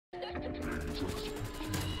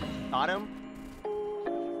Got him.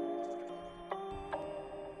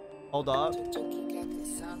 Hold up.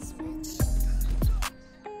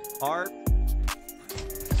 Harp.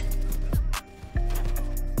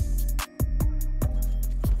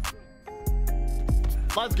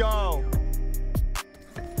 Let's go.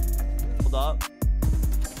 Hold up.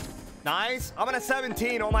 Nice. I'm at a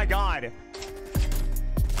 17. Oh my god.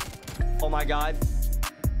 Oh my god.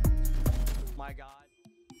 My god.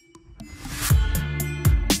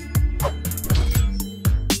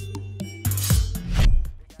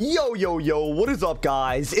 Yo, what is up,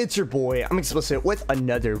 guys? It's your boy, ImXplicit, with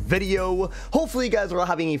another video. Hopefully you guys are all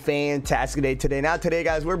having a fantastic day today. Now today,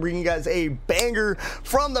 guys, we're bringing you guys a banger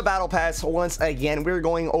from the battle pass. Once again, we're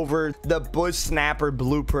going over the bush snapper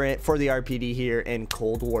blueprint for the RPD here in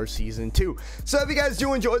Cold War Season 2. So if you guys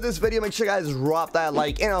do enjoy this video, make sure you guys drop that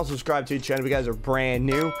like and also subscribe to the channel if you guys are brand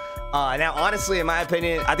new. Now honestly, in my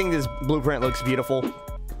opinion, I think this blueprint looks beautiful.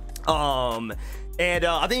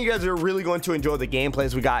 I think you guys are really going to enjoy the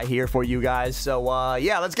gameplays we got here for you guys. So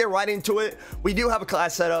yeah, let's get right into it. We do have a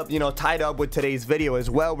class setup, you know, tied up with today's video as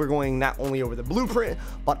well. We're going not only over the blueprint,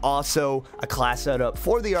 but also a class setup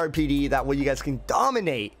for the RPD. That way you guys can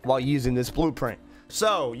dominate while using this blueprint.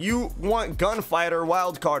 So you want gunfighter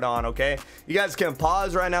wildcard on, okay? You guys can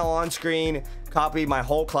pause right now on screen, copy my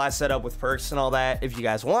whole class setup with perks and all that if you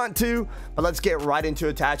guys want to, but let's get right into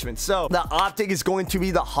attachments. So the optic is going to be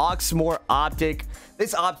the Hawksmoor optic.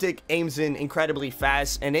 This optic aims in incredibly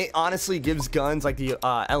fast, and it honestly gives guns like the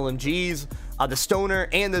LMGs, the stoner,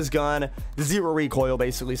 and this gun zero recoil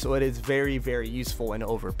basically. So it is very, very useful and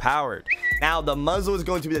overpowered. Now the muzzle is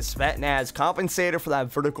going to be the Spetsnaz compensator for that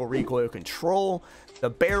vertical recoil control. The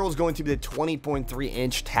barrel is going to be the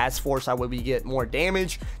 20.3-inch task force. That way we get more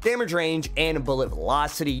damage range, and bullet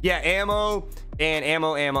velocity. Yeah, ammo and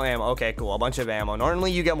ammo. Okay, cool. A bunch of ammo.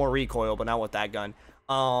 Normally you get more recoil, but not with that gun.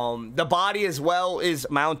 The body as well is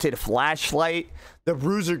mounted flashlight. The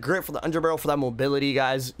bruiser grip for the underbarrel for that mobility,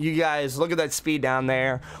 guys. You guys look at that speed down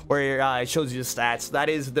there where it shows you the stats. That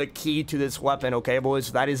is the key to this weapon, okay,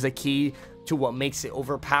 boys? That is the key to what makes it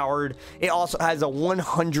overpowered. It also has a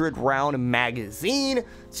 100 round magazine,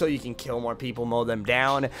 so you can kill more people, mow them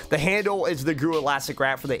down. The handle is the Gru elastic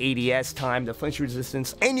wrap for the ADS time, the flinch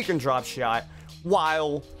resistance, and you can drop shot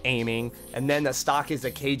while aiming. And then the stock is the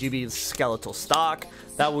KGB skeletal stock.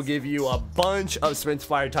 That will give you a bunch of sprint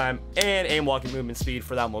fire time and aim walking movement speed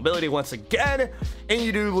for that mobility once again. And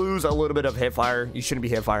you do lose a little bit of hip fire. You shouldn't be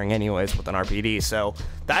hip firing anyways with an RPD. So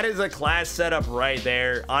that is a class setup right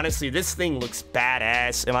there. Honestly, this thing looks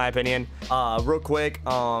badass in my opinion. Real quick,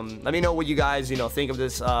 let me know what you guys think of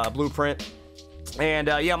this blueprint. And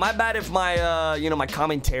yeah, my bad if my my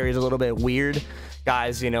commentary is a little bit weird,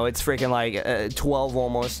 guys. It's freaking like 12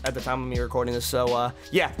 almost at the time of me recording this. So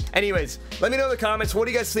yeah, anyways, let me know in the comments, what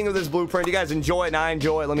do you guys think of this blueprint? You guys enjoy it and I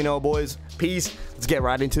enjoy it? Let me know, boys. Peace. Let's get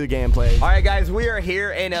right into the gameplay. All right, guys, we are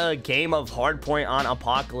here in a game of Hardpoint on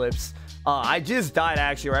Apocalypse. I just died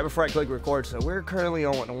actually right before I clicked record, so we're currently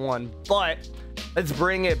on 1-1, but let's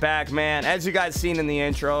bring it back, man. As you guys seen in the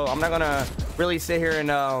intro, I'm not gonna really sit here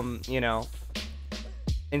and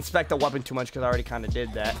inspect the weapon too much because I already kind of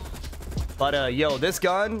did that. But yo, this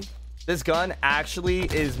gun actually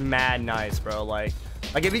is mad nice, bro. Like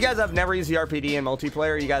if you guys have never used the RPD in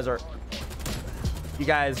multiplayer, you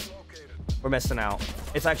guys were missing out.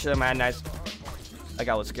 It's actually mad nice. That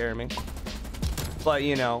guy was scaring me. But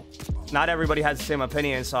not everybody has the same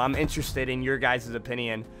opinion, so I'm interested in your guys'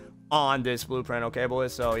 opinion on this blueprint, okay,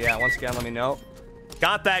 boys? So yeah, once again, let me know.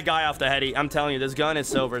 Got that guy off the heady. I'm telling you, this gun is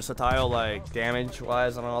so versatile, like damage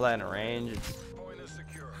wise and all that in range.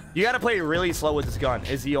 You gotta play really slow with this gun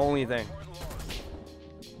is the only thing.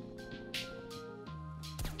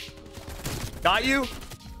 Got you.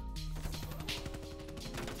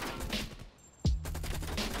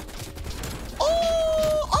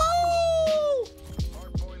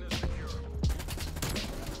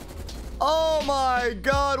 Oh my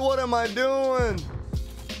god, what am I doing?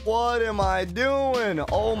 What am I doing?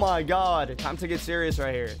 Oh my god, time to get serious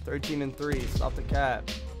right here. 13-3. Stop the cap.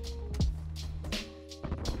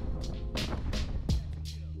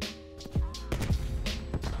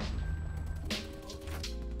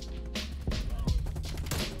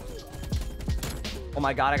 Oh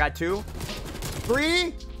my god, I got 2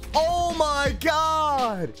 3. Oh my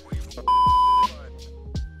god.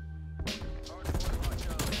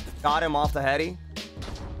 Got him off the heady.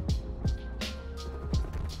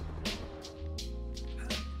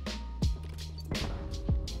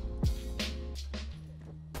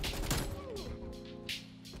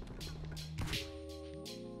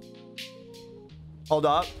 Hold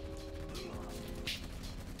up.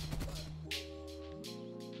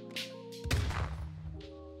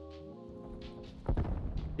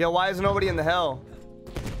 Yo, why is nobody in the hell?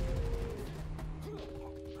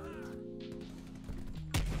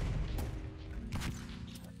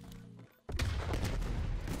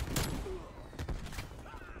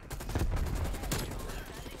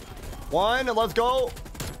 One, let's go.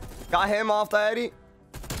 Got him off the Eddie.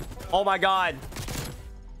 Oh my god.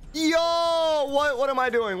 Yo, what am I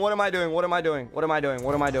doing? What am I doing? What am I doing? What am I doing?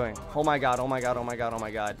 What am I doing? Oh my god, oh my god, oh my god, oh my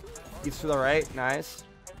god. He's to the right. Nice.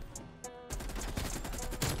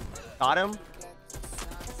 Got him.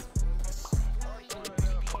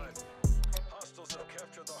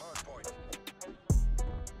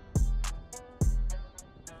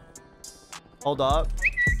 Hold up.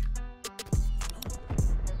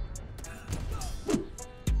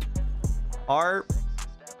 Art.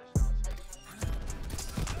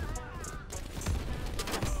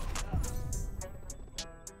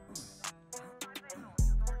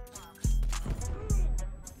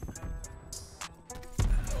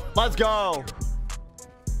 Let's go.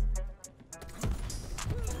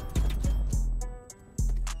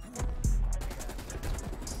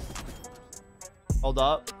 Hold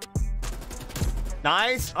up.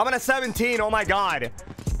 Nice. I'm at a 17. Oh my god.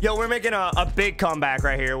 Yo, we're making a big comeback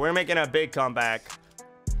right here. We're making a big comeback.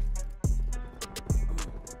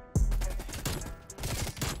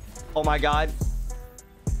 Oh my god.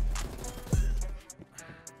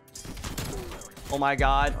 Oh my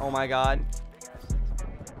god. Oh my god.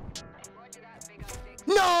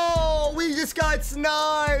 No! We just got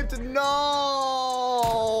sniped! No!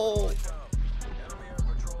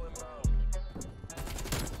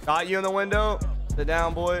 Got you in the window. Sit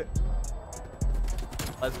down, boy.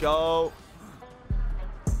 Let's go.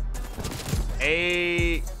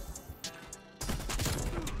 Hey.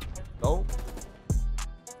 Go.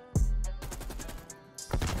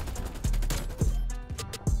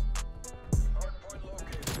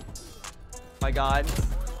 My god.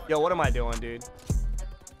 Yo, what am I doing, dude?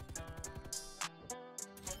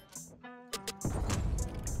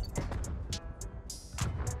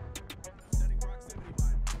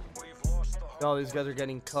 No, these guys are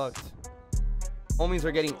getting cooked. Homies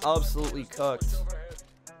are getting absolutely cooked.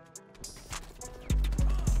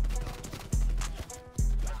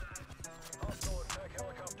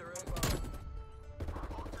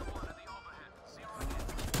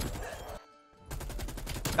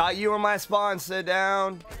 Got you in my spawn. Sit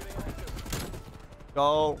down.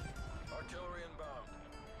 Go.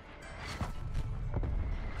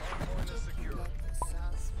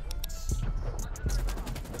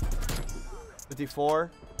 54.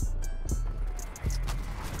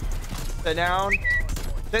 Sit down.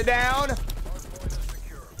 Sit down.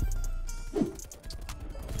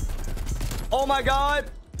 Oh my god.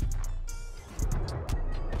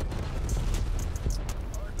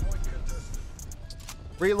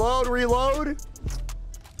 Reload, reload.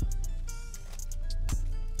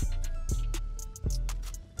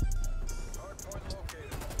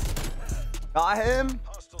 Got him.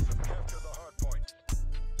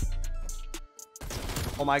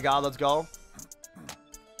 Oh my god, let's go.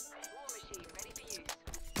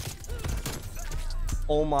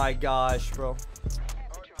 Oh my gosh, bro.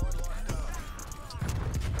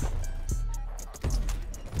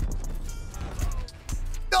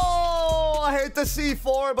 No, I hate the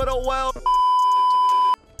C4, but oh well.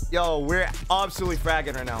 Yo, we're absolutely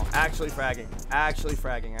fragging right now. Actually fragging. Actually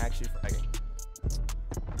fragging. Actually fragging.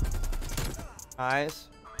 Nice.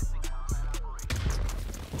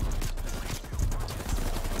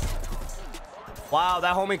 Wow,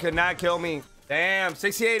 that homie could not kill me. Damn,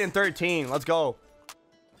 68 and 13. Let's go.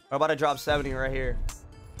 I'm about to drop 70 right here.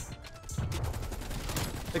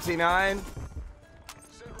 69.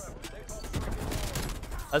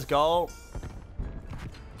 Let's go.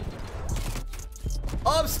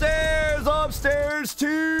 Upstairs, upstairs,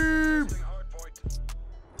 team.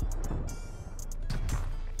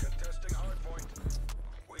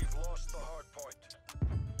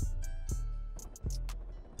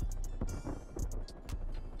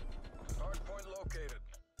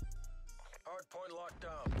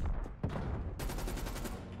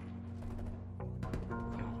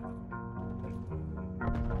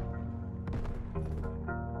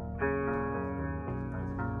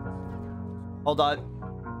 Hold on.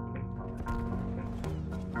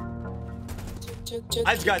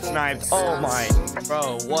 I just got sniped. Oh my,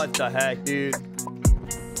 bro, what the heck, dude?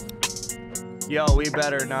 Yo, we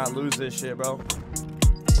better not lose this shit, bro.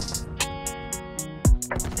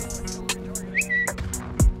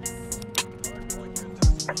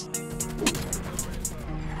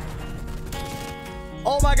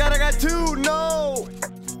 Oh my god, I got two. No.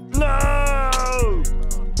 No.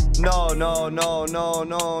 No, no, no, no,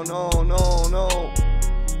 no, no, no, no.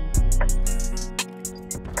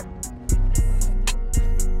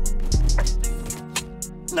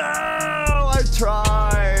 No, I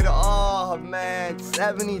tried. Oh man,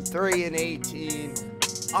 73 and 18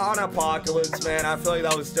 on Apocalypse, man. I feel like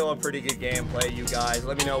that was still a pretty good gameplay, you guys.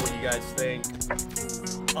 Let me know what you guys think.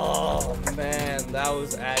 Oh man, that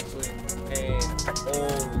was actually insane.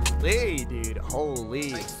 Holy, dude,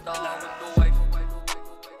 holy.